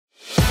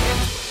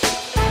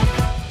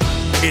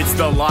It's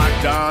the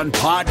Locked On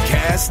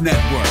Podcast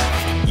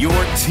Network, your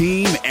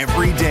team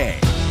every day.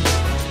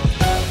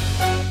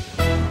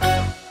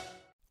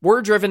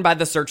 We're driven by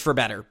the search for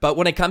better, but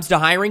when it comes to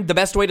hiring, the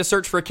best way to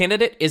search for a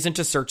candidate isn't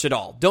to search at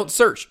all. Don't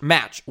search,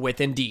 match with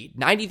Indeed.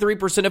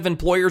 93% of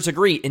employers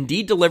agree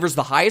Indeed delivers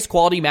the highest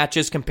quality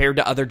matches compared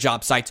to other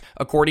job sites,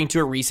 according to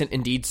a recent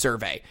Indeed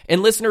survey.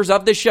 And listeners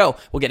of this show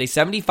will get a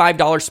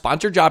 $75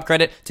 sponsored job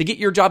credit to get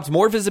your jobs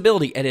more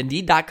visibility at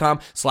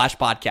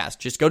Indeed.com/podcast.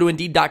 Just go to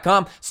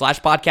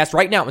Indeed.com/podcast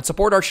right now and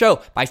support our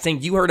show by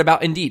saying you heard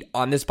about Indeed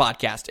on this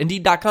podcast.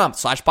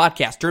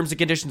 Indeed.com/podcast. Terms and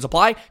conditions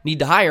apply. Need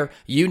to hire?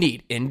 You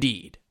need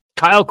Indeed.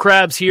 Kyle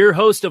Krabs here,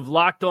 host of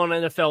Locked On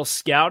NFL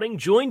Scouting.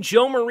 Join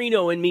Joe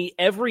Marino and me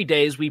every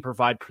day as we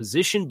provide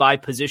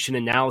position-by-position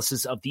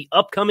analysis of the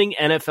upcoming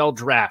NFL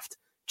Draft.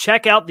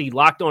 Check out the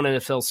Locked On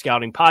NFL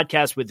Scouting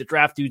podcast with the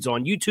Draft Dudes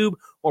on YouTube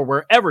or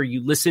wherever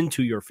you listen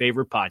to your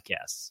favorite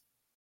podcasts.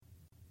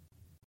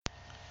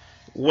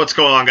 What's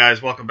going on,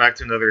 guys? Welcome back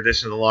to another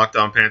edition of the Locked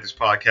On Panthers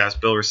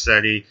podcast. Bill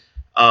Rossetti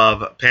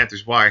of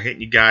Panthers Wire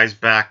hitting you guys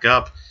back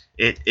up.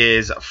 It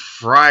is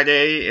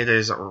Friday. It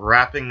is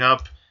wrapping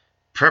up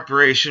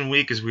preparation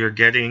week as we are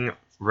getting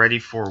ready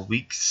for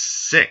week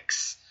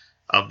 6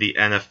 of the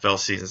NFL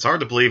season. It's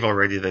hard to believe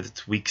already that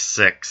it's week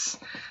 6.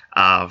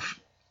 The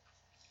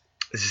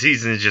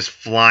season is just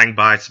flying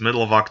by. It's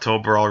middle of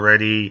October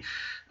already.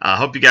 I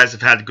hope you guys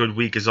have had a good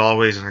week as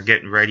always and are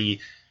getting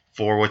ready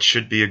for what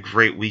should be a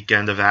great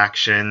weekend of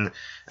action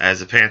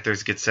as the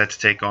Panthers get set to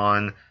take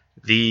on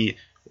the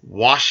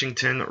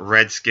Washington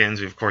Redskins.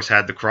 We, of course,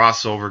 had the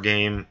crossover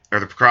game, or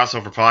the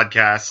crossover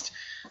podcast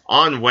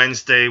on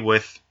Wednesday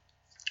with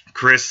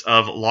Chris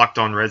of Locked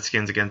On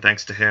Redskins. Again,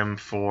 thanks to him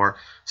for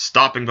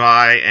stopping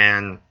by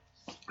and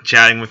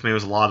chatting with me. It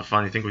was a lot of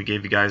fun. I think we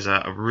gave you guys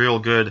a real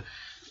good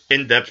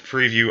in-depth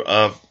preview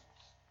of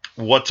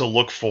what to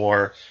look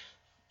for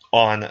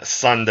on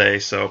Sunday.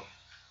 So,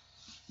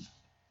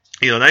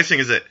 the nice thing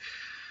is that,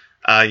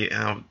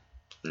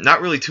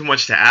 not really too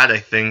much to add, I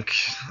think,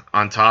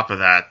 on top of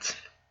that.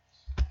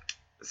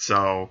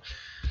 So,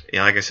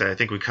 like I said, I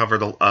think we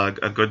covered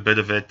a good bit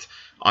of it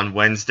on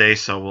Wednesday,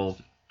 so we'll,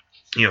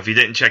 if you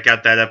didn't check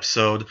out that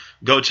episode,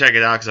 go check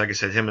it out, because like I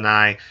said, him and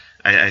I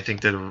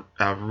think did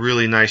a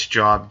really nice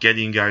job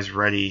getting you guys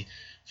ready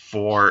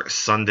for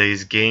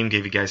Sunday's game,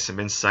 gave you guys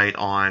some insight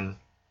on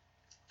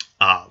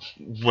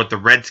what the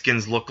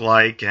Redskins look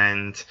like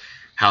and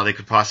how they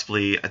could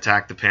possibly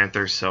attack the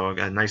Panthers, so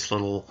a nice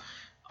little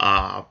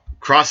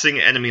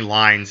crossing enemy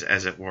lines,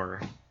 as it were.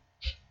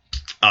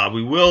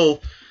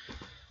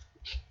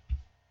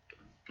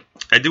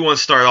 I do want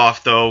to start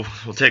off, though.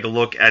 We'll take a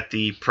look at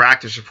the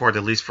practice report,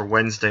 at least for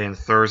Wednesday and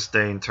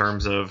Thursday, in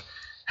terms of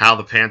how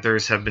the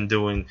Panthers have been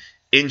doing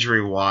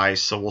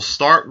injury-wise. So we'll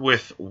start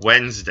with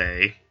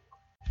Wednesday.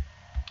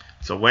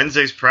 So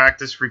Wednesday's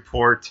practice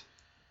report,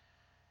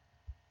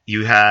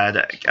 you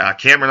had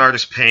Cameron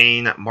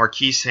Artis-Payne,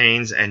 Marquise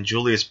Haynes, and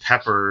Julius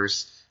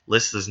Peppers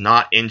listed as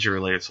not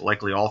injury-related. So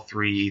likely all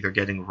three either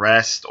getting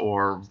rest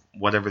or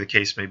whatever the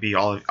case may be.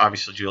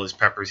 Obviously, Julius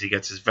Peppers, he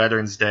gets his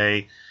Veterans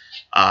Day.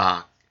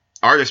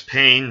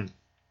 Artis-Payne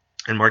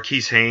and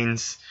Marquise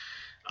Haynes,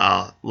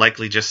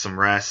 likely just some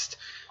rest.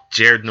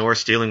 Jared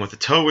Norris dealing with a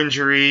toe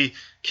injury.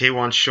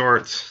 K'Wan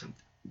Short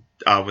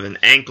with an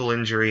ankle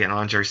injury. And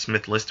Andre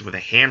Smith listed with a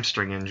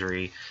hamstring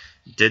injury.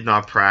 Did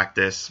not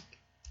practice.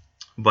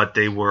 But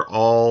they were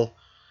all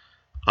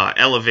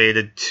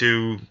elevated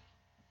to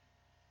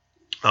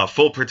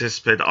full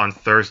participant on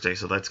Thursday,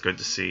 so that's good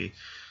to see.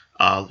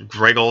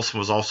 Greg Olsen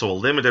was also a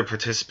limited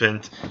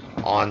participant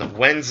on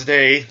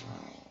Wednesday.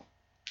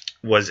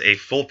 Was a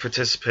full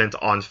participant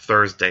on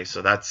Thursday,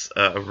 so that's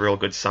a real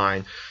good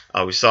sign.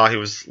 We saw he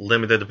was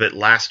limited a bit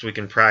last week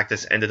in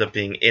practice, ended up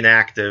being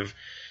inactive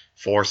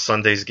for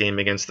Sunday's game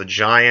against the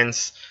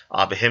Giants.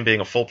 But him being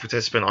a full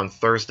participant on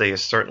Thursday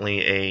is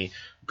certainly a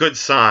good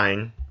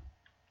sign.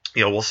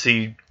 We'll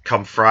see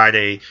come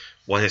Friday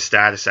what his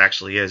status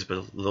actually is, but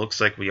it looks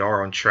like we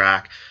are on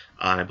track.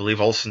 I believe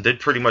Olsen did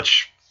pretty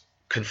much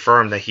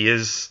confirm that he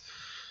is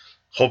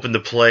hoping to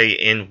play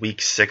in Week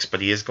 6,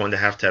 but he is going to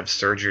have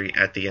surgery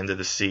at the end of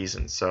the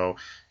season. So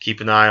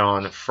keep an eye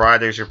on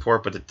Friday's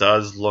report, but it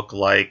does look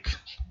like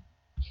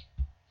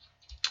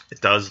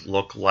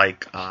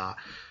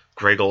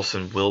Greg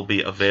Olsen will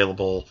be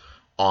available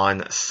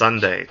on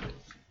Sunday.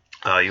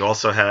 You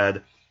also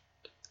had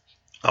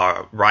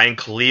Ryan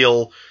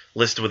Khalil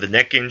listed with a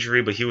neck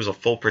injury, but he was a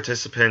full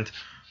participant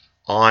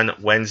on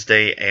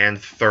Wednesday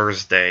and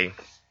Thursday,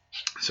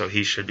 so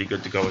he should be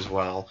good to go as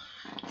well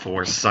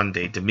for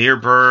Sunday. Damiere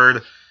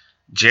Byrd,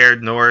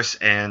 Jared Norris,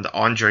 and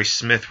Andre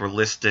Smith were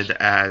listed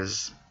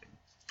as,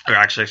 or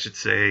actually I should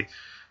say,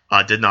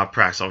 did not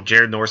practice. So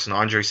Jared Norris and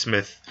Andre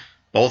Smith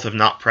both have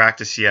not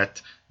practiced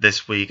yet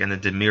this week, and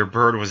then Damiere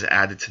Byrd was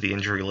added to the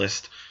injury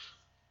list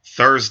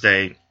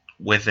Thursday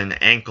with an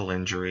ankle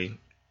injury.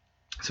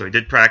 So he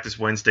did practice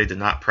Wednesday, did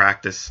not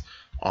practice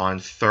on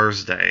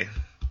Thursday.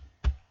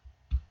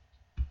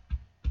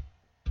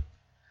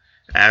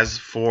 As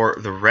for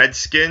the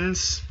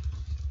Redskins,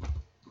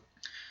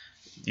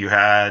 You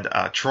had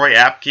Troy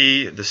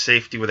Apke, the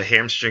safety, with a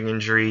hamstring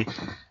injury,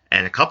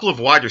 and a couple of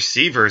wide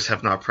receivers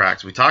have not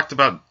practiced. We talked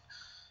about,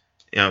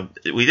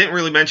 we didn't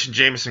really mention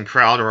Jamison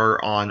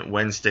Crowder on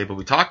Wednesday, but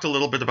we talked a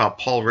little bit about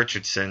Paul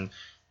Richardson.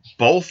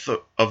 Both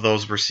of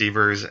those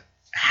receivers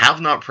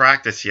have not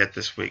practiced yet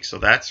this week, so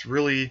that's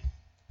really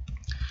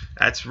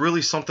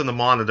something to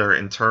monitor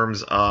in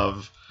terms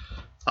of,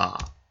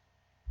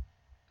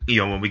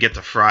 when we get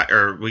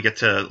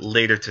to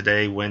later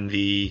today when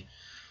the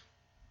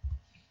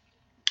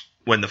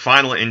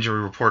final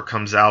injury report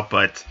comes out.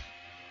 But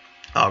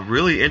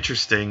really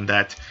interesting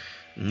that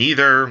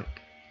neither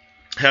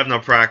have no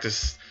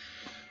practice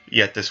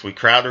yet this week.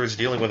 Crowder is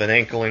dealing with an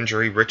ankle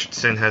injury.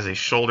 Richardson has a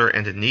shoulder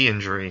and a knee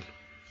injury.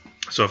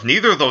 So if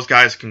neither of those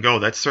guys can go,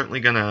 that's certainly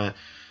going to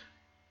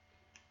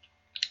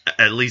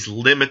at least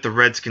limit the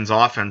Redskins'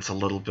 offense a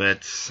little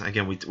bit.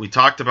 Again, we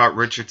talked about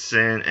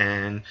Richardson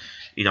and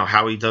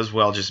how he does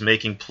well just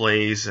making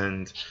plays,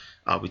 and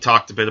we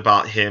talked a bit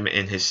about him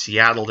in his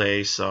Seattle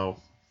days.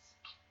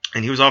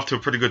 And he was off to a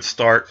pretty good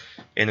start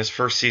in his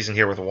first season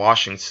here with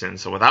Washington.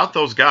 So without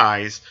those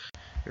guys,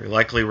 you're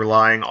likely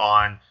relying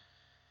on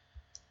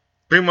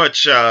pretty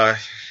much,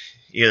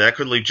 that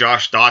could leave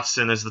Josh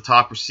Dotson as the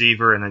top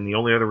receiver, and then the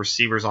only other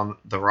receivers on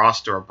the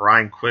roster are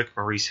Brian Quick,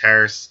 Maurice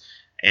Harris,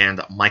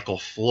 and Michael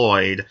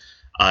Floyd.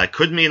 It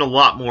could mean a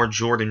lot more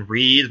Jordan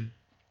Reed.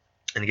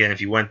 And again,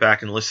 if you went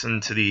back and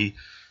listened to the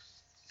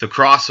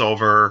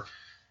crossover,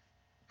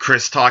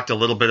 Chris talked a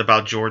little bit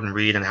about Jordan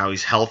Reed and how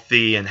he's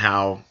healthy and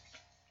how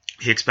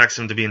he expects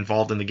him to be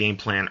involved in the game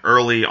plan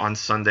early on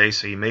Sunday,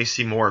 so you may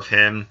see more of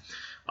him.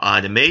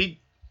 It may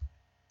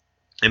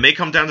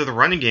come down to the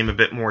running game a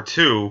bit more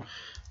too,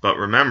 but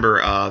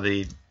remember,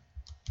 the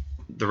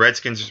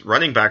Redskins'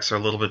 running backs are a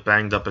little bit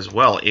banged up as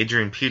well.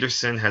 Adrian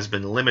Peterson has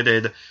been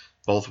limited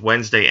both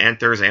Wednesday and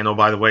Thursday, and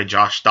by the way,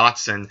 Josh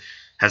Dotson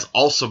has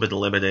also been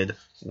limited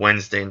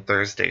Wednesday and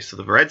Thursday. So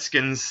the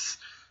Redskins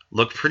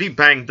look pretty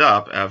banged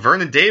up.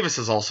 Vernon Davis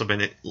has also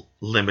been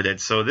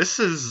limited, so this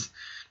is...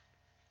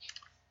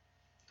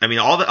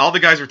 all the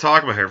guys we're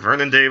talking about here,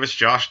 Vernon Davis,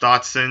 Josh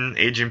Dotson,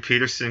 Adrian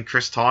Peterson,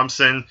 Chris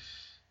Thompson,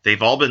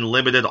 they've all been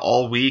limited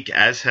all week,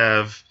 as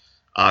have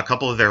a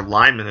couple of their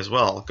linemen as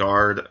well.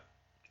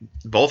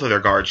 Both of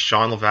their guards,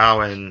 Sean Laval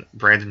and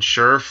Brandon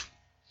Scherf.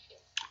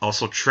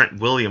 Also, Trent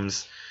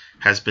Williams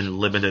has been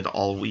limited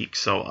all week.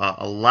 So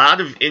a lot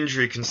of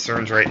injury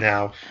concerns right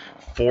now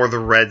for the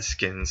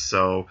Redskins.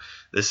 So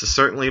this is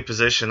certainly a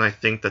position I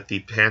think that the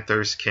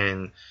Panthers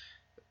can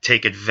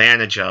take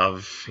advantage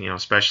of,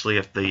 especially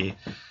if the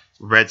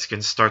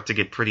Redskins start to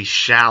get pretty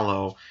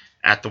shallow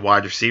at the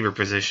wide receiver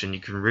position. You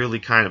can really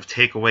kind of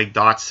take away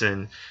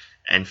Dotson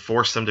and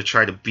force them to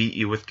try to beat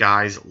you with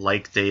guys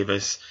like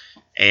Davis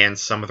and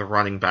some of the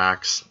running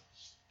backs.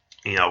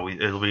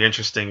 It'll be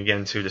interesting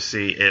again too to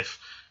see if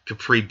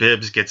Capri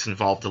Bibbs gets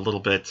involved a little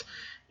bit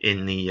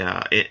in the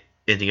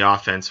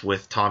offense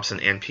with Thompson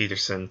and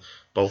Peterson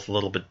both a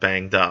little bit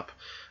banged up.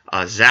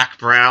 Zach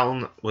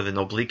Brown with an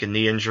oblique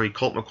knee injury,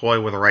 Colt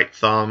McCoy with a right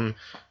thumb,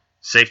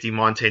 safety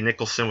Monte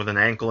Nicholson with an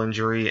ankle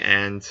injury,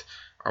 and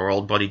our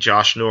old buddy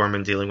Josh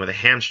Norman dealing with a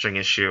hamstring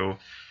issue.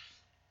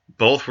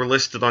 Both were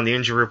listed on the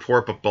injury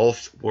report, but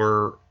both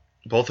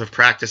have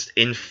practiced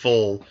in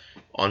full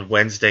on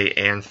Wednesday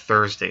and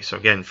Thursday. So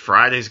again,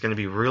 Friday is going to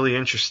be really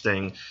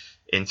interesting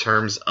in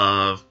terms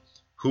of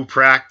who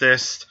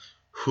practiced,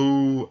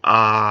 who's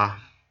going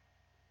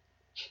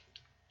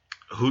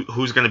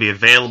to be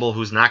available,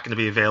 who's not going to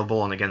be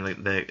available. And again,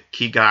 the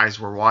key guys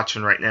we're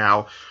watching right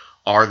now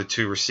are the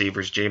two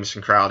receivers,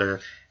 Jamison Crowder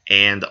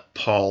and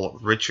Paul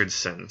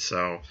Richardson.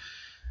 So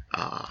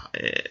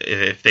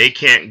if they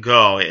can't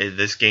go,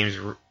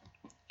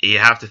 you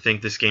have to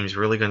think this game's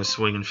really going to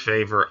swing in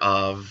favor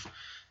of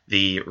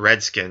the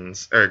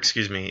Redskins,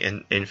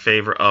 in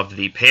favor of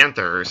the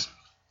Panthers,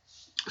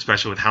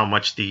 especially with how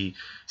much the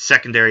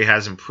secondary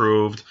has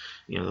improved.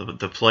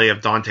 The play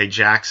of Dante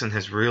Jackson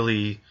has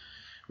really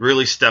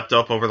stepped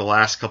up over the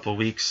last couple of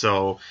weeks,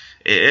 so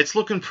it's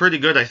looking pretty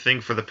good, I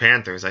think, for the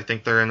Panthers. I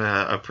think they're in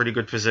a pretty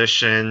good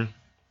position,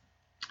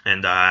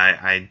 and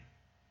I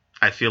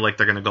feel like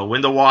they're going to go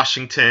into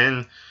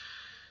Washington,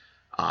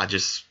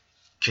 just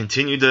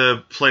continue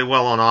to play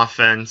well on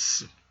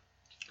offense,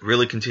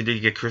 really continue to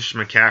get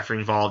Christian McCaffrey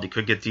involved. You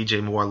could get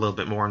DJ Moore a little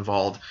bit more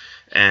involved,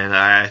 and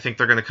I think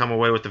they're going to come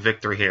away with the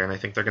victory here, and I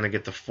think they're going to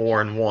get to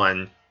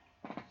 4-1,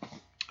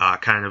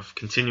 kind of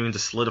continuing to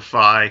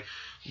solidify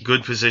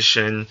good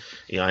position.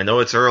 I know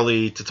it's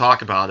early to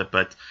talk about it,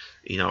 but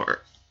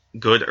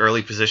good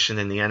early position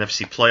in the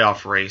NFC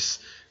playoff race,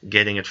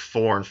 getting it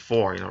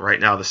 4-4. Right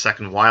now the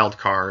second wild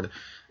card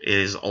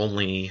is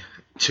only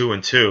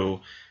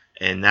 2-2,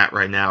 and that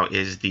right now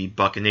is the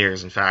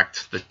Buccaneers. In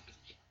fact,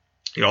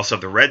 you also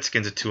have the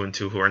Redskins at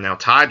 2-2, who are now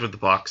tied with the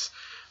Bucs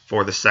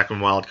for the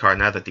second wild card.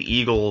 Now that the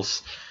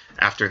Eagles,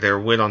 after their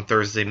win on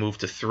Thursday,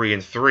 moved to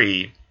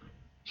 3-3,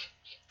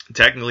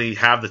 technically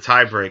have the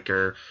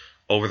tiebreaker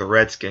over the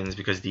Redskins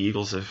because the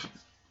Eagles have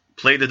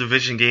played a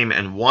division game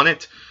and won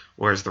it,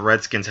 whereas the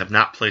Redskins have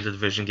not played a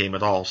division game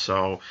at all.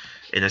 So,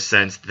 in a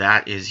sense,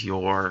 that is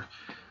your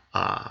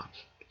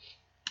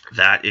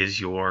that is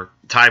your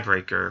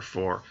tiebreaker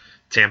for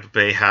Tampa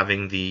Bay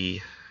having the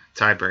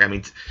tiebreaker. I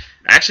mean,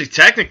 actually,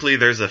 technically,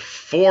 there's a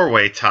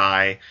 4-way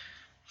tie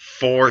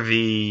for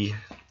the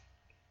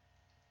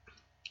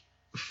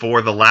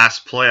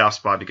last playoff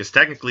spot, because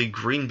technically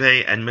Green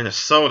Bay and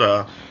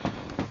Minnesota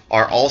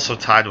are also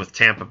tied with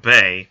Tampa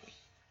Bay,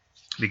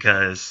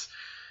 because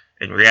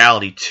in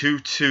reality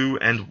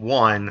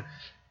 2-2-1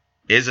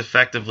 is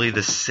effectively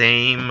the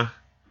same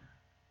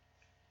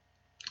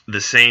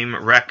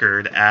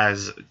record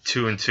as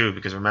 2-2,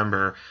 because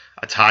remember,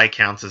 a tie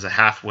counts as a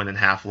half win and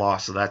half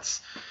loss, so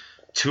that's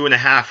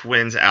 2.5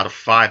 wins out of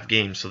 5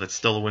 games, so that's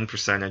still a win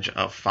percentage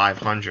of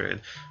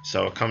 500.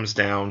 So it comes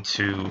down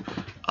to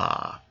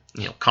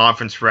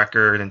conference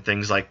record and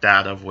things like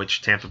that, of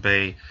which Tampa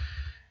Bay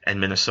and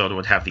Minnesota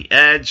would have the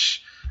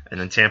edge, and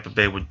then Tampa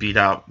Bay would beat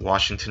out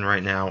Washington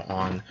right now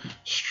on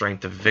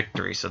strength of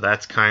victory. So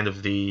that's kind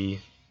of the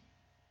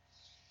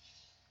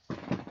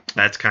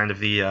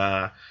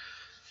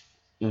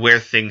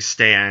where things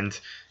stand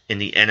in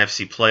the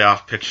NFC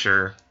playoff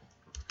picture,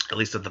 at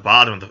least at the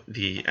bottom of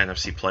the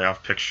NFC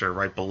playoff picture,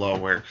 right below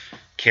where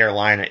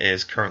Carolina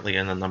is currently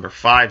in the number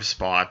 5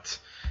 spot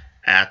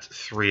at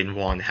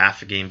 3-1,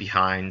 half a game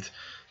behind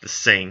the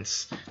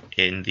Saints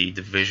in the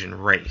division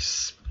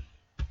race.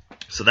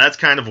 So that's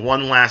kind of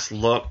one last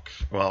look,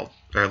 or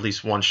at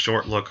least one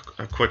short look,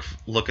 a quick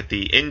look at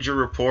the injury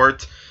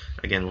report.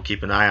 Again, we'll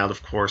keep an eye out,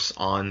 of course,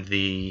 on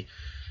the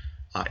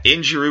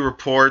injury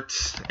report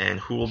and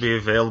who will be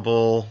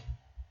available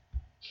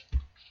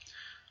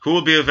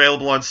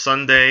on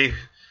Sunday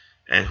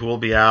and who will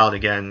be out.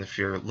 Again, if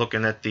you're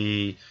looking at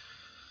the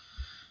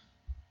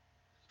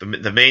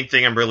main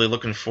thing I'm really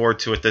looking forward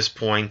to at this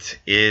point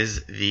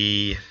is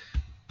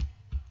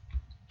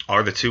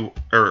all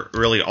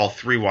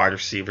 3 wide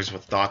receivers,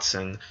 with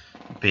Dotson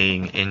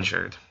being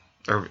injured,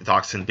 or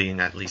Dotson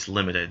being at least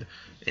limited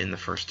in the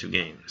first 2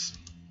 games.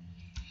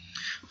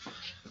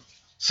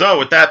 So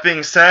with that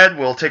being said,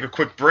 we'll take a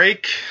quick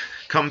break,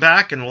 come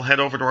back, and we'll head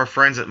over to our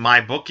friends at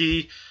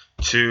MyBookie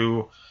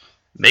to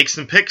make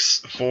some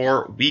picks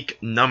for week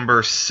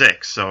number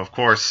 6. So of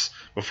course,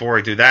 before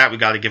we do that, we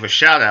got to give a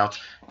shout out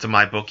to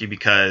MyBookie,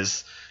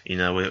 because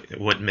it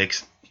wouldn't make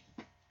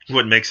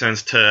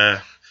sense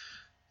to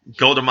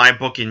go to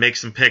MyBookie and make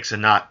some picks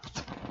and not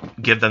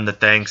give them the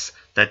thanks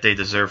that they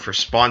deserve for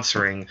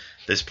sponsoring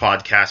this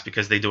podcast,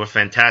 because they do a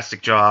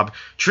fantastic job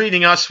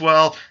treating us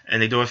well,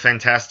 and they do a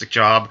fantastic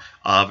job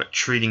of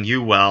treating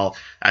you well.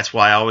 That's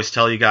why I always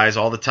tell you guys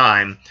all the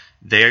time,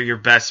 they're your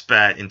best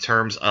bet in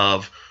terms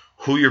of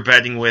who you're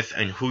betting with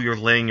and who you're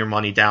laying your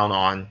money down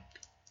on,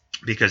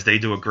 because they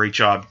do a great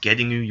job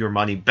getting you your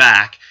money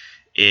back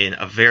in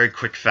a very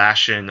quick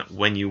fashion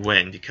when you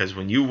win, because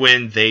when you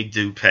win, they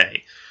do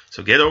pay.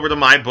 So get over to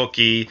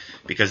MyBookie,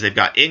 because they've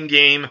got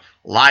in-game,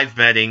 live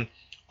betting,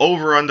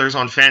 over-unders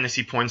on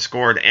fantasy points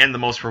scored, and the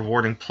most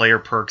rewarding player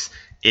perks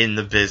in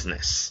the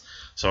business.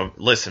 So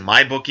listen,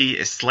 MyBookie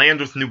is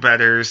slammed with new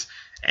bettors,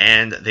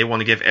 and they want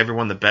to give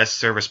everyone the best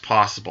service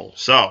possible.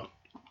 So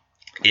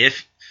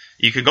if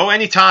you could go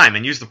anytime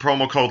and use the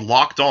promo code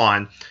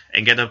LOCKEDON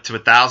and get up to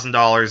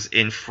 $1,000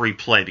 in free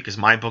play, because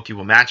MyBookie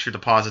will match your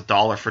deposit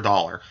dollar for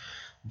dollar.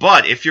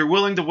 But if you're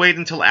willing to wait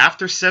until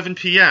after 7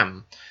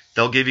 p.m.,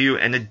 they'll give you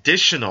an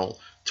additional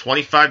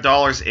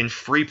 $25 in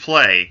free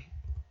play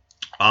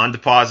on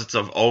deposits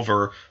of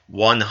over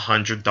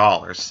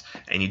 $100.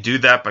 And you do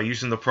that by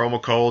using the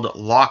promo code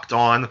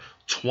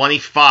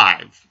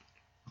LOCKEDON25.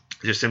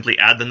 Just simply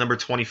add the number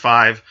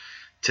 25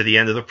 to the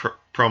end of the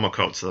promo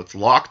code. So that's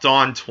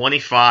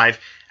LOCKEDON25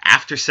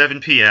 after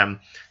 7 p.m.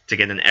 to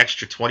get an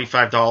extra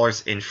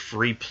 $25 in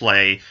free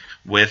play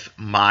with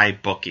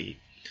MyBookie.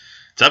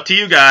 It's up to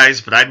you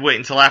guys, but I'd wait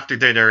until after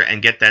dinner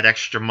and get that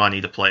extra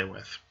money to play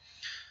with.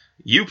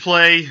 You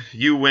play,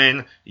 you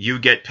win, you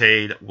get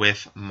paid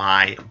with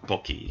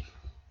MyBookie.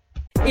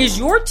 Is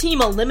your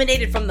team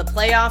eliminated from the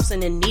playoffs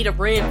and in need of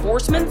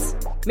reinforcements?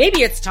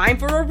 Maybe it's time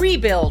for a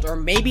rebuild, or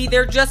maybe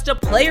they're just a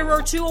player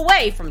or 2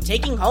 away from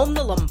taking home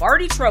the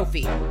Lombardi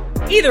Trophy.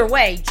 Either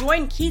way,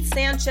 join Keith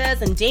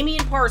Sanchez and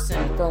Damian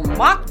Parson for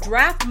Mock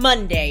Draft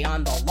Monday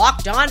on the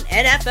Locked On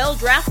NFL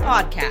Draft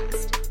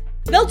Podcast.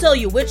 They'll tell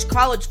you which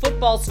college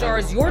football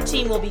stars your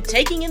team will be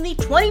taking in the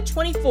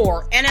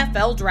 2024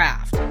 NFL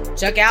Draft.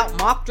 Check out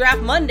Mock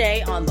Draft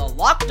Monday on the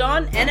Locked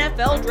On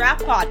NFL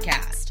Draft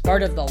Podcast,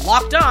 part of the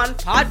Locked On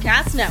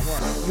Podcast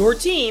Network. Your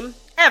team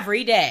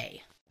every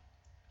day.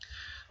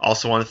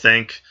 Also want to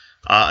thank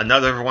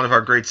another one of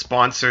our great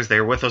sponsors. They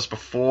were with us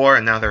before,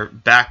 and now they're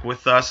back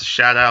with us. A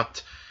shout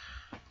out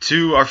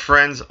to our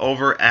friends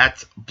over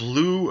at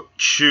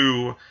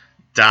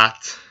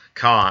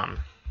BlueChew.com.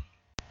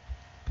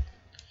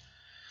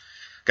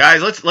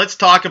 Guys, let's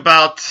talk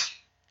about,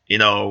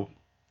 the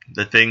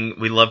thing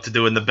we love to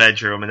do in the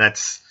bedroom, and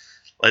that's,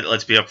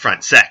 let's be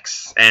upfront,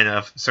 sex,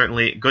 and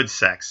certainly good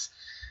sex.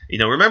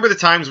 Remember the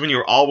times when you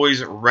were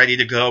always ready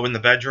to go in the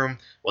bedroom?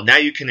 Well, now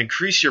you can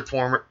increase your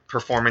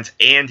performance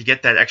and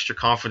get that extra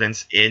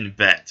confidence in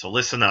bed. So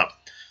listen up.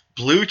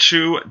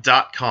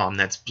 BlueChew.com,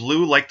 that's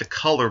blue like the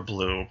color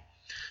blue,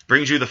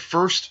 brings you the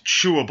first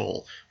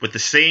chewable with the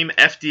same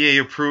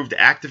FDA-approved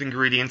active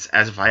ingredients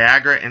as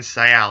Viagra and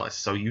Cialis,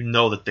 so you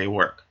know that they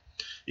work.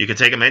 You can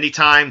take them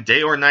anytime,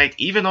 day or night,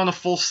 even on a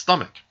full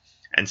stomach.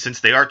 And since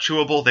they are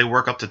chewable, they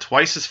work up to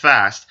twice as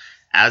fast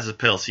as a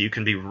pill, so you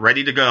can be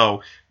ready to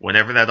go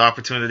whenever that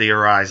opportunity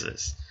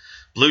arises.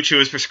 Blue Chew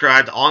is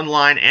prescribed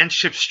online and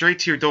shipped straight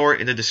to your door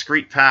in a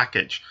discreet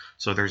package.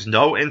 So there's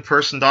no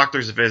in-person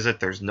doctor's visit,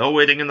 there's no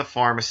waiting in the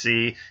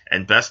pharmacy,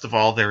 and best of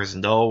all, there is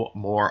no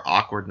more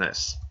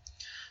awkwardness.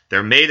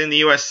 They're made in the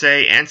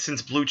USA, and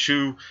since Blue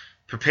Chew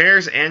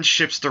prepares and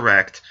ships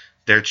direct,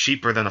 they're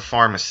cheaper than a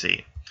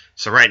pharmacy.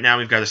 So right now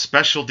we've got a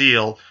special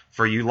deal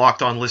for you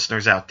Locked On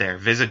listeners out there.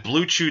 Visit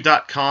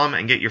BlueChew.com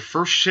and get your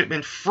first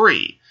shipment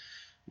free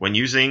when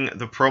using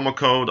the promo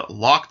code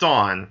Locked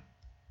On.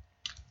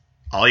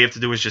 All you have to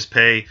do is just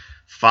pay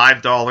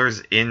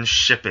 $5 in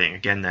shipping.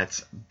 Again,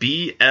 that's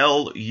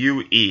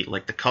BLUE,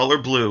 like the color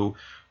blue,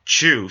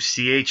 chew,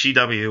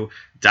 CHEW.com.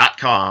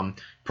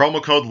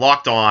 Promo code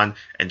Locked On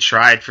and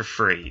try it for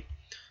free.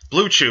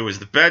 Blue Chew is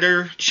the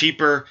better,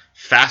 cheaper,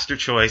 faster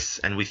choice,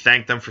 and we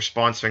thank them for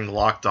sponsoring the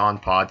Locked On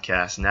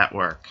Podcast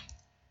Network.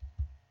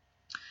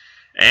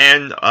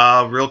 And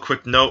a real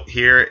quick note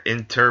here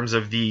in terms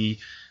of the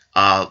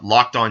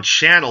Locked On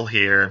channel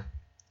here.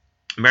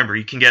 Remember,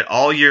 you can get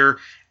all your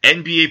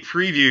NBA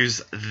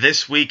previews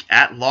this week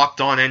at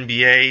Locked On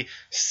NBA,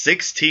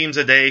 6 teams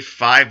a day,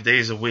 5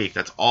 days a week.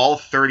 That's all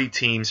 30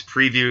 teams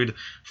previewed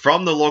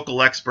from the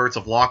local experts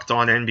of Locked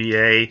On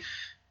NBA.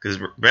 Because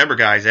remember,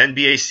 guys,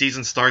 NBA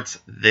season starts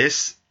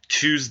this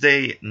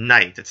Tuesday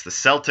night. It's the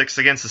Celtics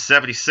against the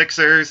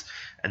 76ers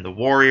and the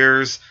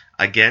Warriors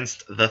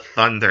against the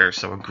Thunder.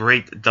 So a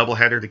great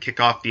doubleheader to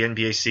kick off the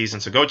NBA season.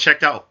 So go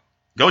check out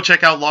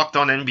Locked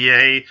On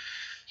NBA.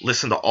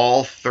 Listen to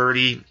all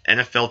 30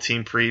 NFL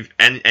team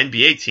and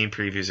NBA team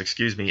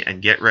previews,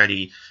 and get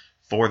ready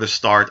for the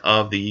start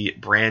of the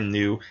brand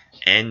new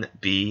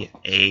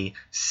NBA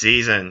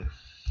season.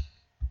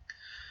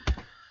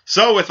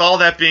 So with all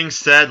that being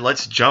said,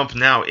 let's jump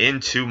now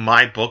into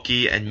my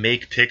bookie and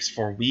make picks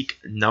for week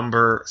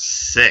number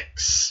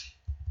 6.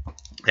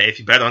 Hey, if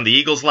you bet on the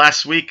Eagles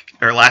last night,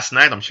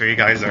 I'm sure you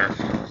guys are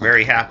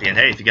very happy. And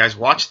hey, if you guys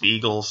watched the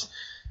Eagles,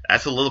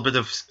 that's a little bit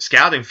of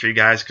scouting for you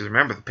guys, because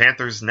remember, the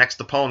Panthers'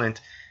 next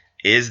opponent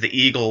is the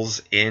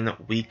Eagles in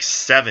Week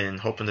 7.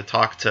 Hoping to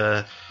talk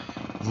to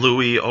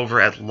Louie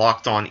over at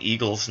Locked On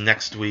Eagles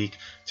next week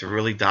to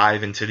really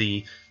dive into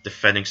the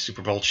defending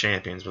Super Bowl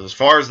champions. But as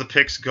far as the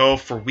picks go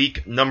for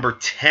week number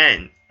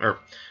 10, or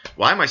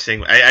why am I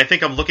saying? I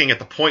think I'm looking at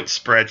the point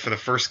spread for the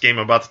first game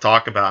I'm about to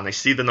talk about, and I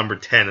see the number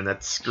 10, and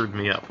that screwed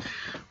me up.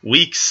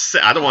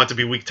 I don't want it to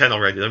be week 10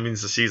 already. That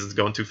means the season's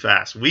going too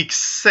fast. Week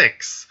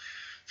 6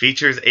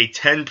 features a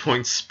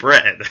 10-point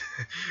spread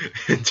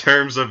in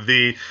terms of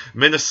the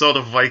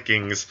Minnesota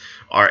Vikings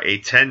are a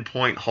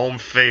 10-point home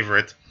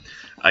favorite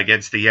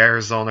against the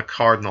Arizona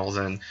Cardinals.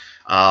 And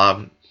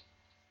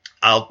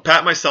I'll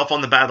pat myself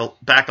on the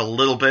back a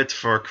little bit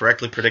for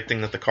correctly predicting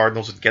that the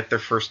Cardinals would get their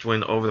first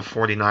win over the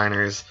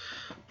 49ers.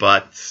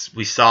 But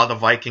we saw the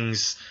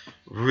Vikings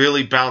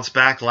really bounce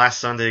back last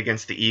Sunday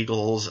against the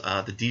Eagles.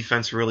 The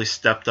defense really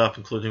stepped up,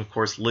 including, of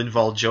course,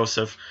 Linval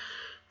Joseph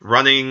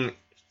running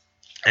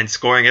and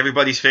scoring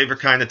everybody's favorite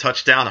kind of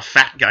touchdown, a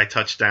fat guy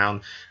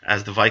touchdown,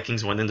 as the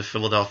Vikings went into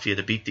Philadelphia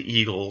to beat the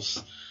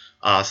Eagles.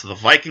 So the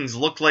Vikings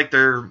look like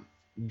they're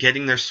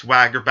getting their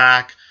swagger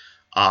back.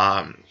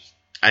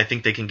 I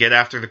think they can get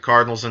after the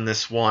Cardinals in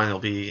this one. It'll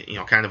be,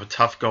 kind of a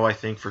tough go, I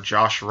think, for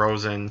Josh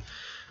Rosen.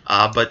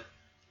 But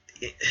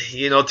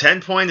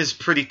 10-point is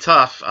pretty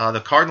tough. The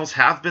Cardinals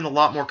have been a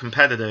lot more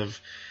competitive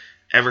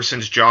ever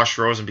since Josh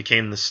Rosen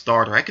became the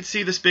starter. I could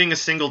see this being a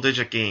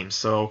single-digit game.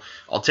 So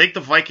I'll take the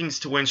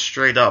Vikings to win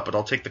straight up, but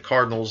I'll take the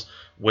Cardinals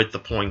with the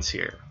points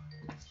here.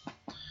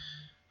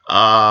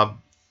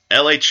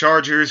 LA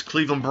Chargers,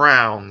 Cleveland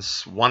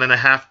Browns,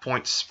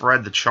 1.5-point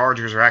spread. The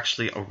Chargers are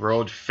actually a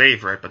road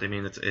favorite, but I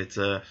mean, it's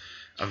a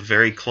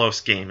very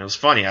close game. It was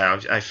funny.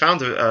 I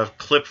found a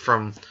clip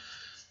from,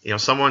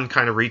 someone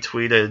kind of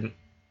retweeted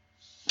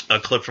a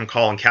clip from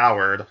Colin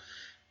Cowherd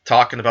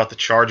talking about the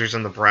Chargers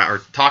and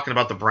talking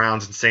about the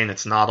Browns and saying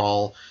it's not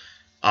all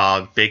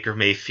Baker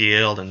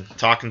Mayfield, and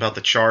talking about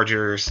the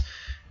Chargers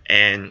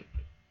and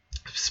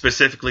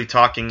specifically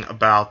talking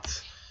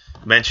about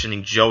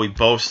mentioning Joey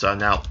Bosa.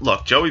 Now,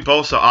 look, Joey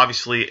Bosa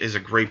obviously is a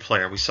great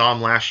player. We saw him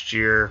last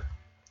year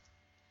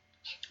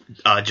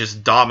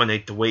just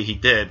dominate the way he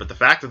did, but the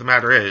fact of the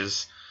matter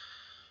is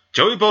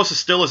Joey Bosa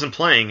still isn't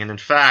playing, and in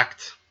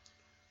fact,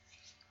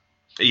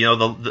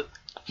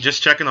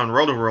 just checking on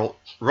Roto World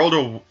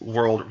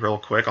real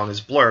quick on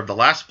his blurb. The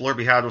last blurb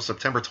he had was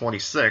September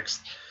 26th,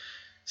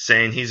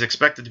 saying he's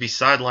expected to be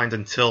sidelined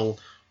until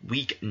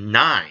Week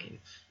 9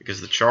 because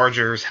the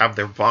Chargers have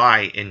their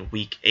bye in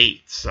Week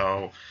 8.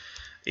 So,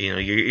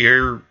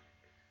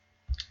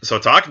 so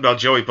talking about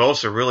Joey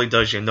Bosa really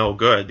does you no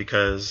good,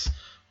 because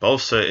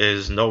Bosa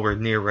is nowhere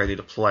near ready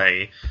to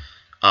play.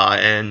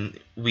 And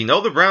we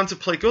know the Browns have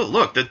played good.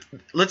 Look,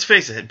 let's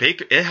face it,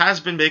 it has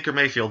been Baker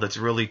Mayfield that's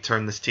really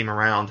turned this team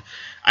around.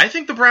 I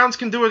think the Browns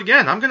can do it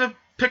again. I'm going to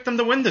pick them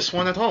to win this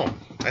one at home.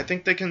 I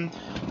think they can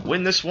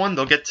win this one.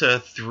 They'll get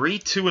to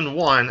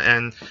 3-2-1,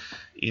 and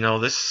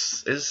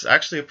this is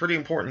actually a pretty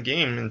important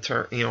game.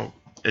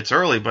 It's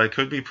early, but it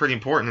could be pretty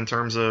important in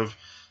terms of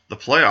the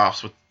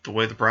playoffs with the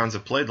way the Browns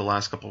have played the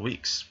last couple of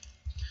weeks.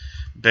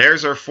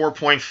 Bears are a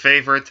 4-point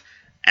favorite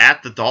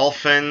at the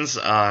Dolphins,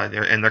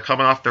 and they're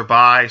coming off their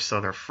bye, so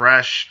they're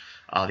fresh.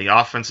 The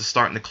offense is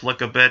starting to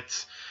click a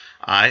bit.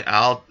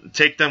 I'll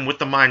take them with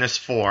the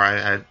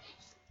 -4.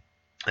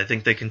 I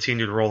think they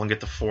continue to roll and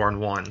get to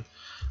 4-1.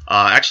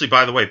 Actually,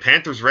 by the way,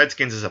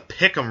 Panthers-Redskins is a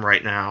pick'em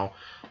right now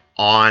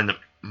on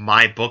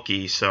my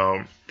bookie,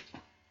 so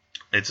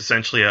it's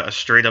essentially a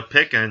straight-up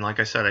pick, and like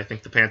I said, I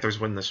think the Panthers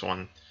win this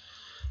one.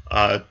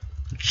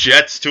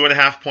 Jets,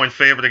 2.5-point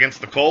favorite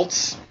against the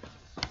Colts.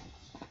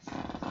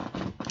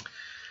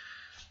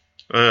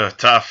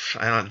 Tough.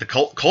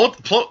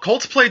 The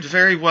Colts played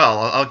very well.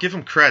 I'll give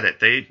them credit.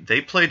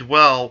 They played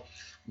well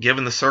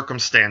given the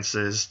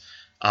circumstances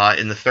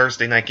in the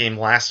Thursday night game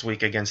last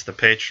week against the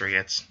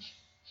Patriots.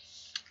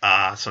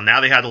 So now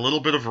they had a little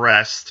bit of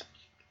rest,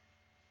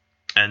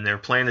 and they're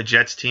playing a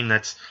Jets team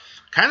that's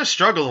kind of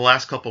struggled the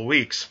last couple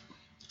weeks.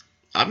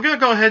 I'm going to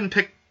go ahead and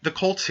pick the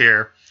Colts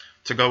here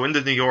to go into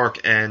New York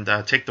and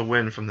take the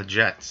win from the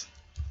Jets.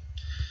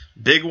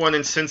 Big one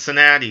in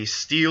Cincinnati,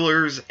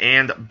 Steelers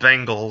and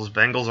Bengals.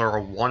 Bengals are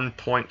a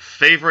 1-point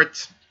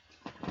favorite,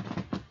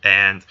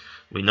 and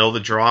we know the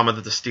drama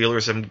that the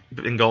Steelers have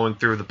been going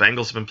through. The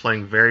Bengals have been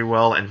playing very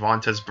well, and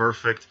Vontaze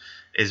Burfict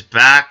is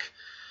back.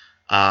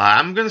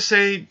 I'm going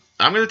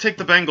to take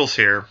the Bengals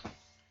here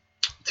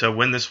to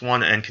win this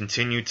one and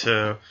continue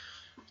to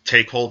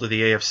take hold of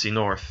the AFC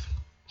North.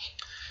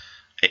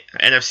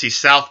 NFC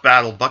South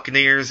battle,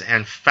 Buccaneers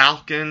and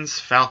Falcons.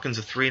 Falcons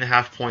a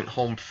 3.5-point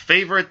home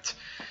favorite.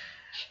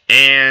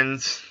 And,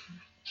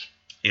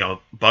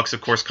 Bucs,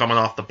 of course, coming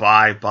off the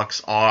bye.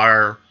 Bucs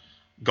are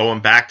going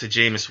back to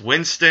Jameis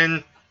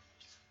Winston.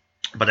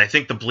 But I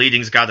think the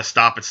bleeding's got to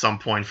stop at some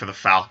point for the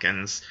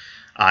Falcons.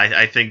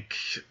 I think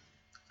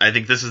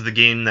this is the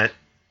game that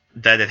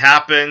it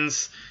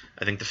happens.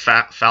 I think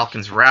the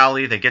Falcons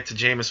rally. They get to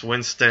Jameis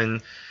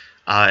Winston,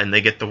 and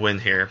they get the win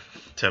here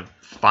to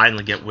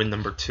finally get win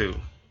number 2.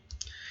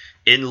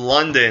 In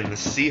London, the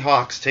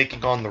Seahawks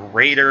taking on the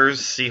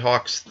Raiders.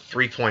 Seahawks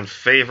 3-point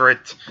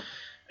favorite,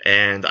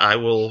 and I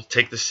will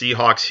take the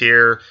Seahawks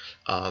here.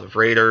 The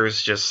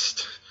Raiders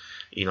just,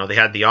 they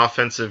had the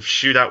offensive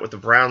shootout with the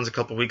Browns a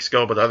couple weeks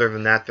ago, but other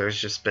than that, there's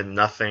just been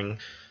nothing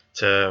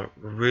to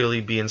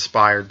really be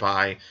inspired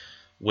by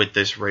with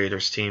this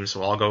Raiders team,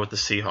 so I'll go with the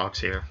Seahawks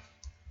here.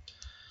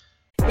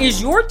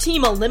 Is your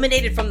team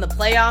eliminated from the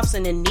playoffs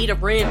and in need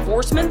of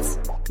reinforcements?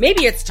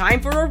 Maybe it's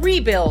time for a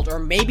rebuild, or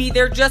maybe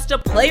they're just a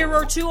player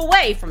or two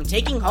away from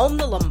taking home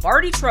the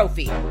Lombardi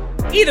Trophy.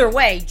 Either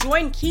way,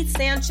 join Keith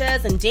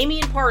Sanchez and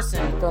Damian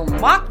Parson for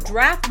Mock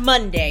Draft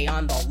Monday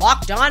on the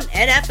Locked On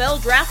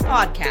NFL Draft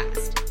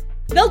Podcast.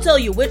 They'll tell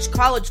you which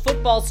college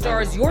football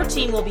stars your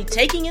team will be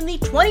taking in the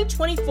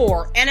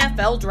 2024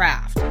 NFL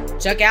Draft.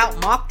 Check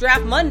out Mock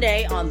Draft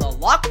Monday on the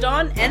Locked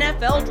On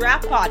NFL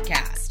Draft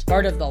Podcast.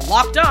 Part of the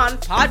Locked On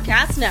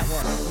Podcast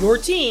Network. Your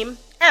team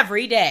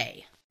every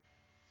day.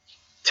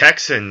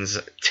 Texans,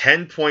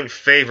 10-point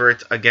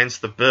favorite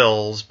against the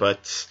Bills,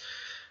 but,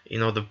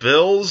 the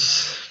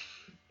Bills,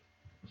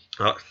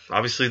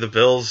 obviously the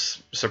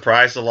Bills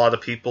surprised a lot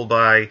of people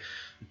by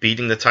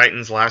beating the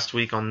Titans last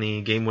week on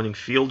the game-winning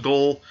field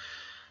goal.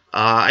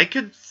 I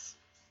think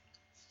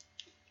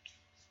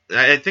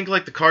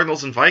like the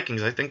Cardinals and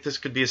Vikings, I think this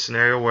could be a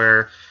scenario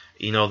where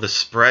the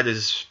spread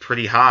is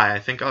pretty high. I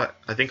think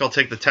I'll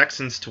take the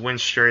Texans to win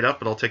straight up,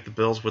 but I'll take the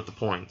Bills with the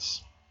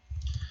points.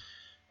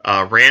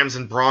 Rams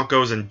and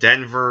Broncos in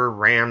Denver.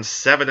 Rams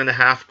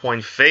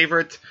 7.5-point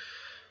favorite.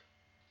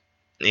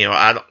 We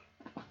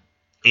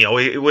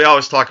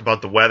always talk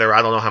about the weather.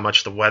 I don't know how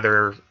much the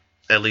weather,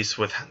 at least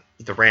with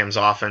the Rams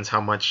offense,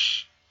 how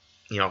much,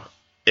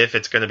 if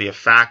it's going to be a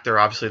factor.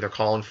 Obviously, they're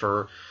calling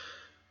for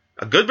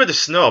a good bit of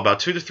snow,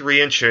 about 2 to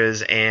 3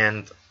 inches,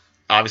 and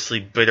obviously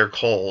bitter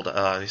cold.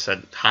 They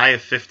said high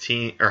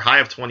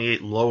of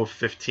 28, low of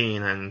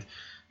 15, and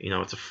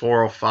it's a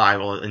 4:05.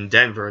 Well, in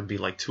Denver it'd be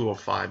like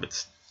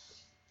 2:05.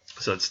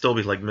 So it'd still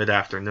be like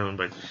mid-afternoon,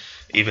 but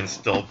even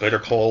still bitter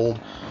cold.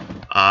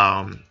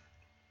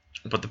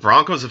 But the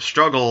Broncos have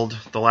struggled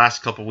the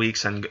last couple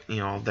weeks, and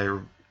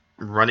they're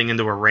running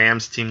into a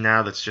Rams team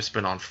now that's just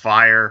been on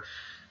fire.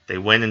 They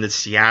went into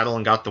Seattle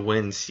and got the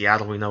win.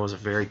 Seattle, we know, is a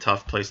very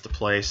tough place to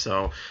play.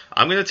 So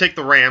I'm going to take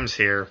the Rams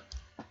here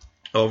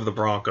over the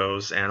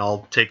Broncos, and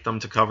I'll take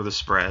them to cover the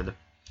spread.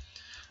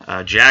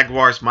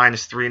 Jaguars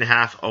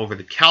 -3.5 over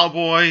the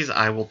Cowboys.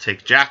 I will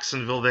take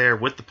Jacksonville there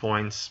with the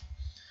points.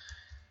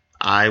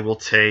 I will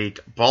take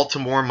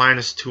Baltimore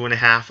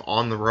 -2.5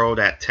 on the road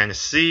at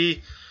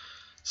Tennessee.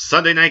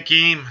 Sunday night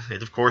game,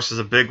 it of course is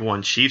a big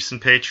one. Chiefs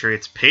and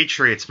Patriots.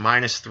 Patriots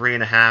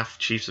 -3.5.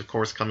 Chiefs, of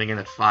course, coming in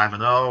at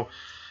 5-0.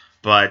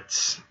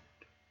 But,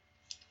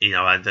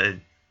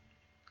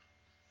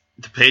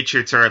 The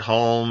Patriots are at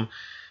home,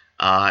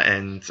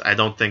 and I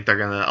don't think they're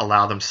going to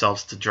allow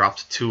themselves to drop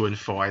to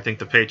 2-4. I think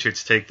the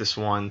Patriots take this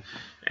one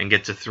and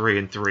get to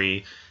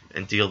 3-3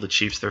 and deal the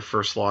Chiefs their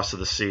first loss of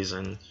the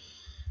season.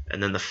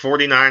 And then the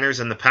 49ers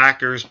and the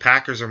Packers.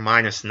 Packers are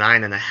minus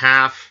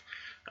 9.5.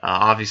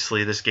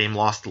 Obviously, this game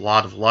lost a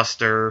lot of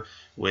luster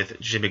with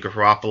Jimmy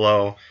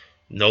Garoppolo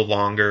no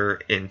longer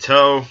in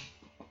tow.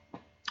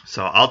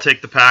 So I'll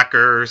take the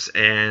Packers,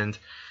 and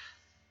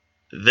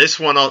this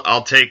one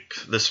I'll take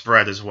the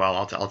spread as well.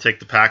 I'll take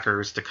the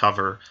Packers to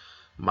cover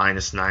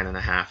minus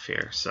 9.5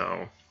 here.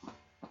 So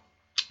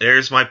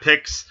there's my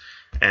picks,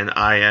 and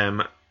I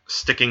am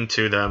sticking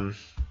to them.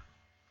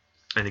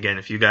 And again,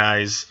 if you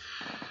guys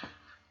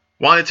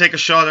want to take a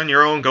shot on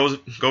your own,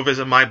 go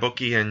visit my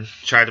bookie and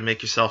try to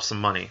make yourself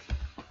some money.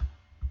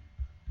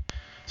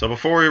 So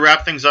before we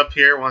wrap things up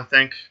here, I want to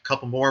thank a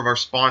couple more of our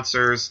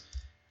sponsors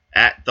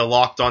at the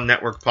Locked On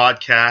Network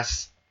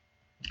podcast.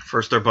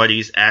 First, our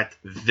buddies at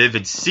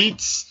Vivid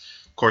Seats,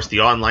 of course,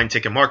 the online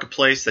ticket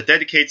marketplace that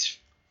dedicates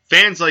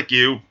fans like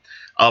you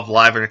of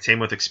live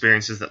entertainment with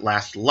experiences that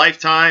last a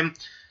lifetime.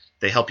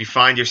 They help you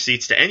find your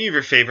seats to any of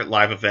your favorite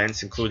live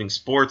events, including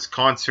sports,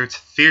 concerts,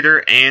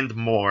 theater, and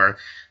more.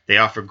 They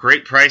offer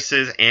great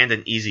prices and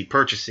an easy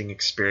purchasing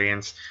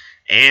experience,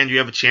 and you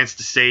have a chance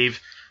to save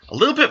a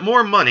little bit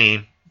more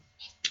money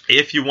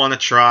if you want to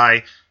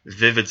try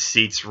Vivid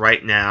Seats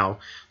right now.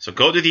 So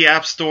go to the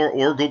App Store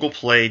or Google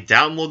Play,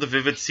 download the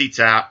Vivid Seats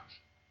app,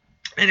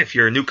 and if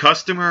you're a new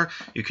customer,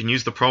 you can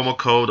use the promo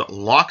code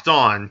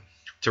LOCKEDON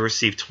to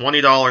receive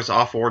 $20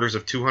 off orders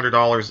of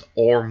 $200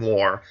 or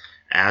more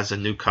as a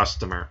new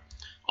customer.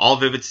 All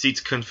Vivid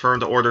Seats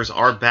confirmed orders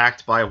are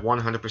backed by a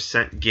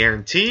 100%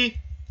 guarantee.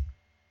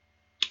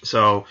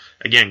 So,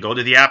 again, go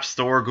to the App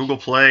Store, Google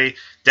Play,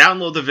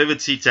 download the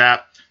Vivid Seats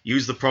app,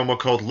 use the promo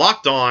code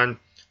LOCKEDON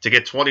to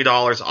get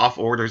 $20 off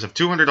orders of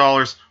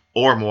 $200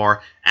 or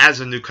more as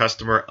a new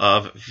customer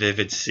of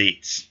Vivid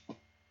Seats.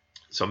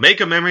 So make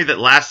a memory that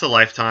lasts a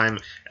lifetime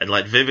and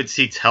let Vivid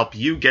Seats help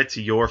you get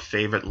to your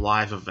favorite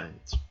live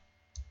event.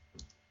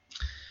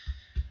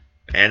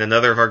 And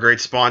another of our great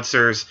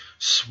sponsors,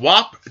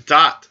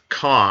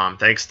 Swap.com.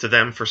 Thanks to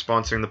them for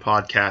sponsoring the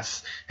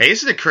podcast. Hey,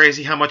 isn't it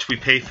crazy how much we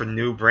pay for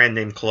new brand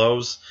name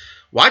clothes?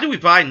 Why do we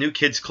buy new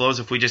kids' clothes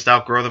if we just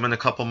outgrow them in a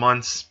couple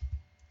months?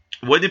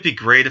 Wouldn't it be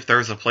great if there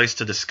was a place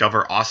to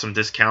discover awesome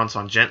discounts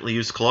on gently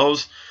used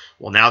clothes?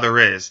 Well, now there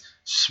is.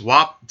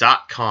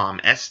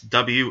 Swap.com,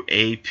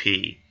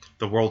 S-W-A-P,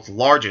 the world's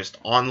largest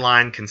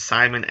online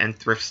consignment and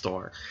thrift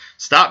store.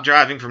 Stop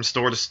driving from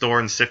store to store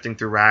and sifting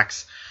through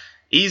racks.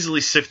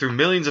 Easily sift through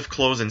millions of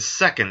clothes in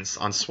seconds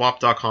on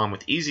Swap.com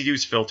with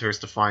easy-to-use filters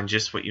to find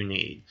just what you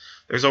need.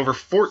 There's over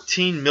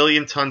 14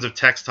 million tons of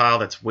textile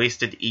that's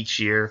wasted each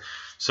year.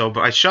 So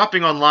by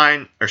shopping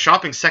online or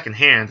shopping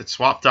secondhand at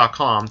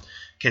Swap.com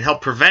can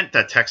help prevent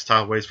that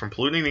textile waste from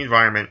polluting the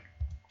environment,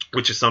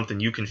 which is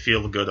something you can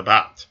feel good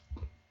about.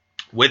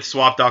 With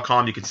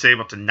Swap.com, you can save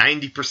up to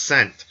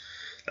 90%.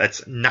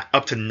 That's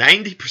up to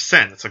 90%.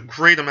 That's a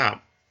great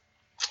amount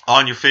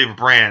on your favorite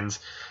brands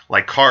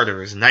like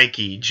Carter's,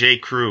 Nike, J.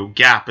 Crew,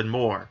 Gap, and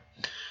more.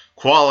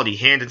 Quality,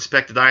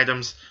 hand-inspected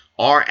items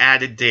are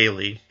added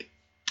daily.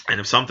 And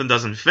if something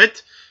doesn't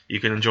fit,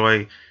 you can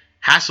enjoy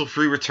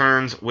hassle-free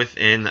returns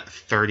within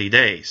 30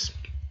 days.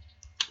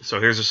 So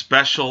here's a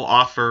special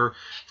offer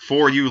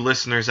for you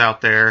listeners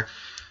out there.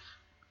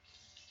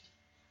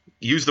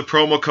 Use the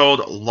promo code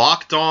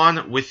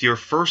LOCKEDON with your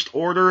first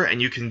order,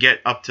 and you can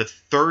get up to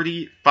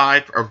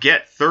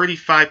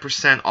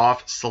 35%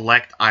 off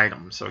select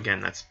items. So again,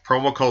 that's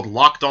promo code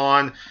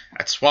LOCKEDON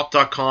at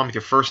swap.com with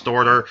your first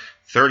order,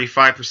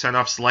 35%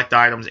 off select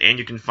items, and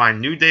you can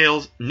find new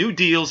deals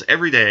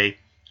every day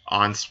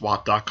on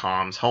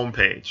swap.com's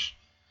homepage.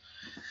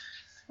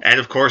 And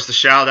of course, the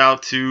shout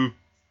out to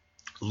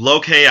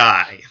Loki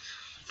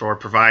for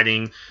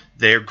providing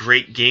their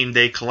great game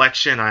day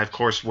collection. I, of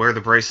course, wear the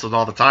bracelet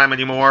all the time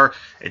anymore.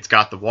 It's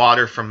got the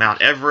water from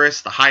Mount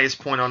Everest, the highest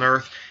point on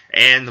Earth,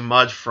 and the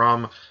mud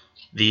from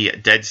the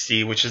Dead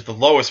Sea, which is the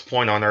lowest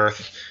point on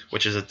Earth,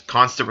 which is a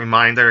constant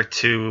reminder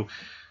to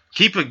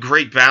keep a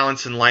great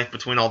balance in life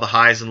between all the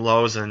highs and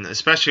lows, and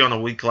especially on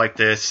a week like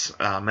this,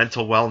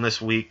 Mental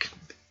Wellness Week.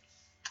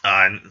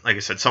 And like I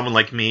said, someone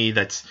like me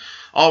that's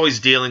always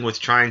dealing with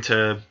trying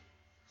to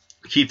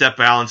keep that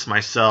balance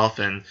myself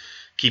and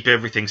keep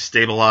everything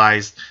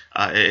stabilized.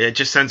 It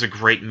just sends a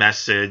great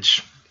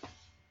message,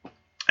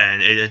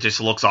 and it just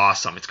looks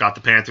awesome. It's got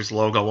the Panthers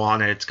logo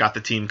on it. It's got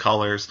the team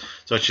colors,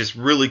 so it's just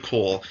really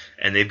cool.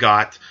 And they've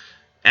got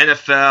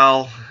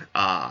NFL,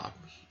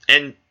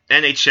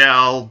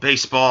 NHL,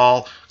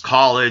 baseball,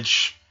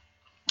 college,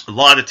 a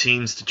lot of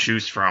teams to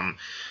choose from.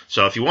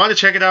 So if you want to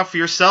check it out for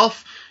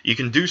yourself, you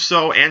can do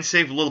so and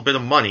save a little bit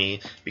of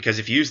money, because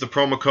if you use the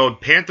promo code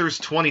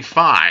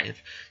Panthers25,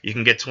 you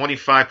can get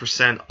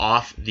 25%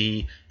 off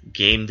the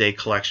game day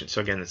collection.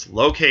 So again, it's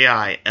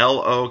Lokai,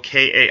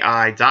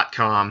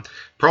 Lokai.com,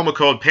 promo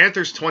code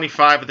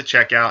Panthers25 at the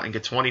checkout, and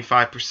get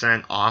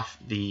 25% off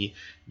the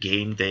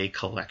game day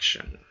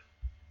collection.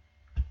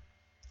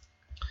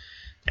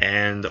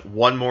 And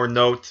one more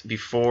note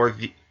before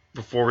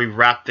we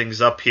wrap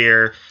things up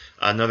here,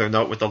 another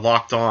note with the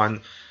Locked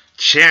On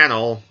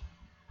channel.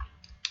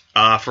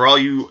 For all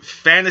you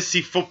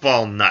fantasy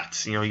football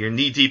nuts, you're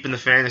knee-deep in the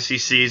fantasy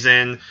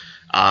season.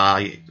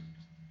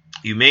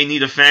 You may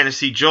need a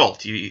fantasy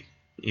jolt. You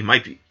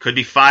could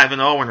be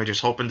 5-0 and are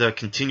just hoping to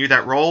continue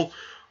that roll,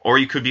 or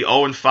you could be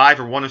 0-5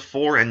 or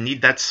 1-4 and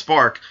need that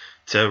spark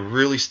to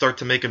really start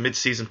to make a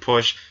midseason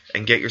push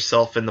and get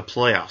yourself in the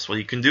playoffs. Well,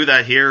 you can do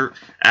that here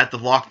at the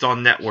Locked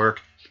On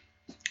Network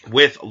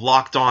with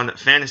Locked On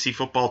Fantasy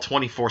Football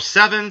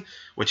 24/7,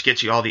 which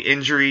gets you all the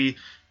injury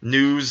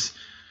news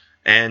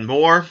and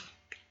more.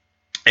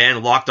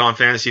 And Locked On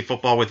Fantasy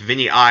Football with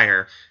Vinny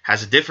Iyer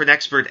has a different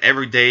expert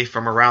every day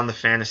from around the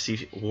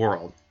fantasy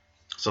world.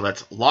 So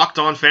that's Locked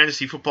On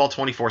Fantasy Football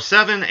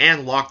 24/7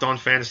 and Locked On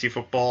Fantasy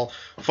Football.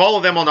 Follow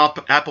them on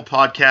Apple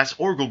Podcasts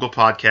or Google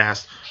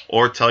Podcasts,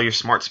 or tell your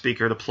smart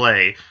speaker to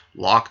play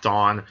Locked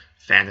On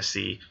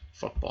Fantasy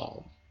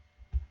Football.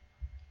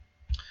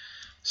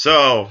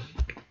 So,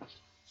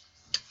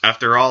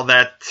 after all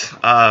that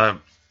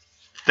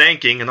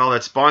thanking and all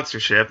that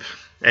sponsorship,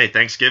 hey,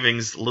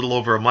 Thanksgiving's a little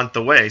over a month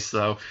away,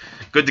 so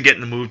good to get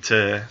in the mood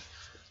to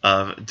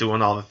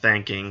doing all the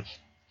thanking.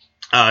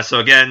 So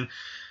again,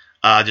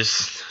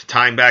 just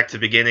tying back to the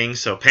beginning.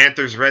 So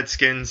Panthers,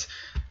 Redskins,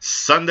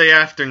 Sunday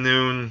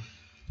afternoon,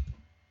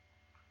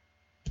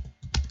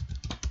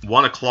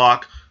 1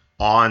 o'clock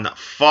on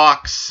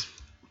Fox.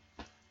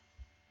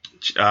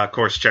 Of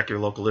course, check your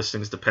local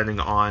listings depending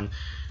on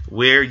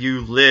where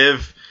you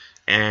live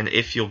and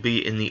if you'll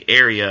be in the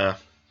area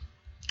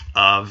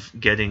of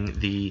getting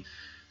the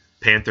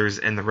Panthers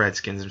and the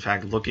Redskins. In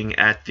fact, looking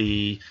at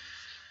the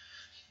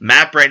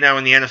map right now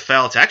in the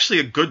NFL, it's actually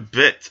a good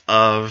bit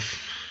of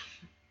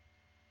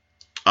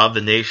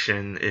the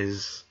nation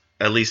is,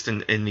 at least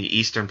in the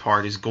eastern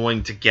part, is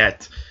going to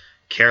get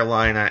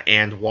Carolina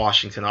and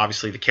Washington.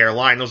 Obviously, the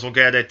Carolinas will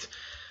get it.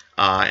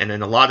 And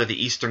then a lot of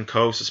the eastern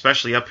coast,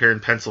 especially up here in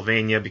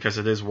Pennsylvania, because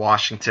it is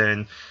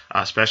Washington,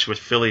 especially with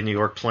Philly and New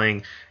York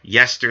playing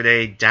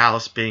yesterday,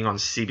 Dallas being on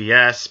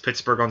CBS,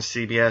 Pittsburgh on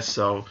CBS.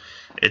 So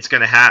it's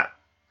going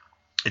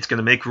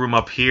to make room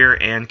up here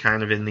and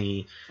kind of in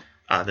the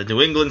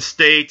New England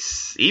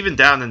states, even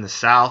down in the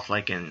South,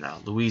 like in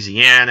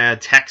Louisiana,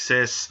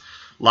 Texas.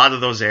 A lot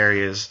of those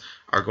areas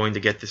are going to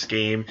get this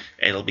game.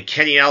 And it'll be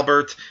Kenny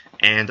Albert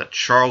and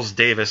Charles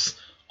Davis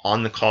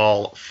on the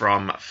call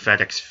from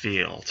FedEx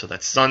Field. So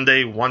that's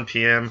Sunday, 1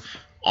 p.m.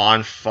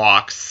 on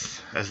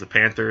Fox as the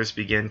Panthers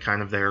begin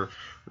kind of their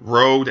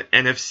road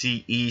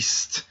NFC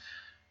East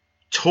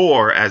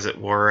tour, as it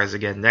were. As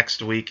again,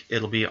 next week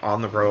it'll be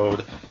on the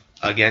road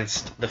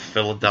against the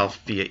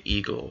Philadelphia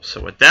Eagles.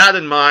 So with that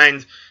in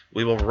mind,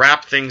 we will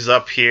wrap things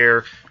up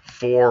here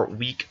for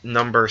week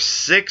number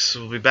 6.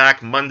 We'll be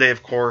back Monday,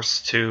 of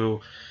course,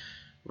 to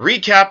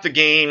recap the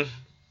game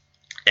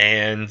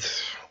and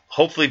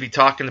hopefully be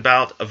talking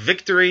about a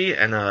victory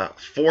and a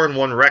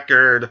 4-1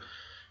 record,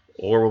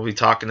 or we'll be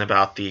talking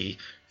about the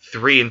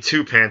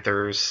 3-2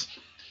 Panthers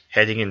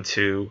heading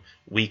into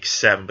week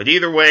 7. But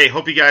either way,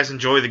 hope you guys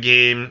enjoy the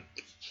game.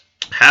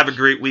 Have a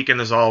great weekend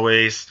as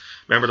always.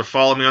 Remember to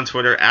follow me on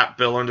Twitter at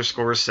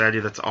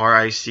Bill_Riccetti. That's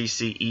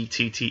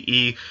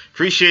RICCETTE.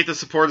 Appreciate the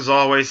support as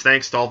always.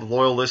 Thanks to all the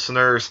loyal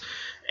listeners.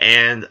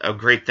 And a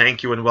great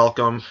thank you and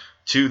welcome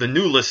to the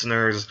new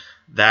listeners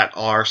that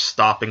are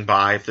stopping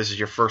by. If this is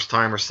your first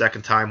time or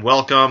second time,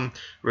 welcome.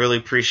 Really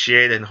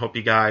appreciate it and hope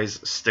you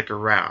guys stick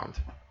around.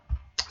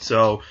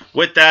 So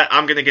with that,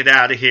 I'm going to get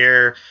out of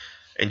here.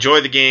 Enjoy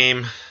the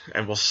game,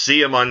 and we'll see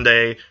you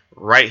Monday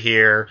right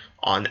here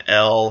on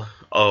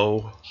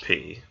LOP.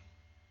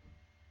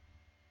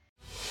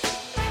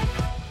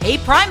 Hey,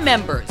 Prime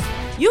members,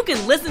 you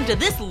can listen to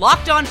this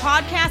Locked On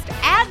podcast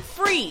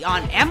ad-free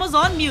on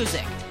Amazon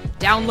Music.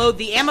 Download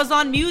the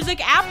Amazon Music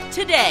app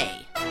today.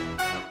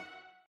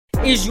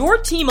 Is your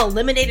team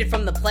eliminated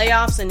from the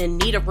playoffs and in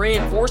need of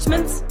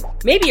reinforcements?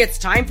 Maybe it's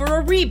time for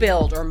a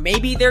rebuild, or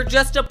maybe they're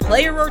just a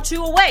player or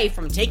two away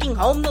from taking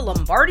home the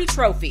Lombardi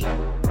Trophy.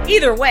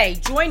 Either way,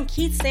 join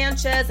Keith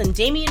Sanchez and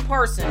Damian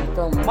Parson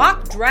for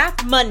Mock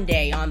Draft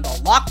Monday on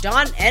the Locked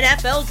On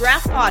NFL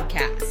Draft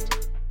Podcast.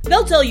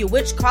 They'll tell you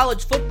which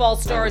college football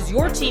stars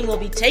your team will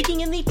be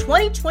taking in the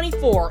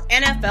 2024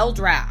 NFL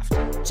Draft.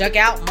 Check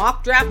out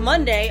Mock Draft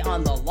Monday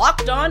on the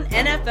Locked On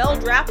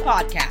NFL Draft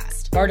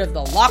Podcast, part of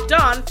the Locked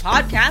On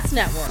Podcast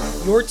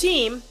Network. Your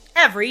team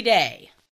every day.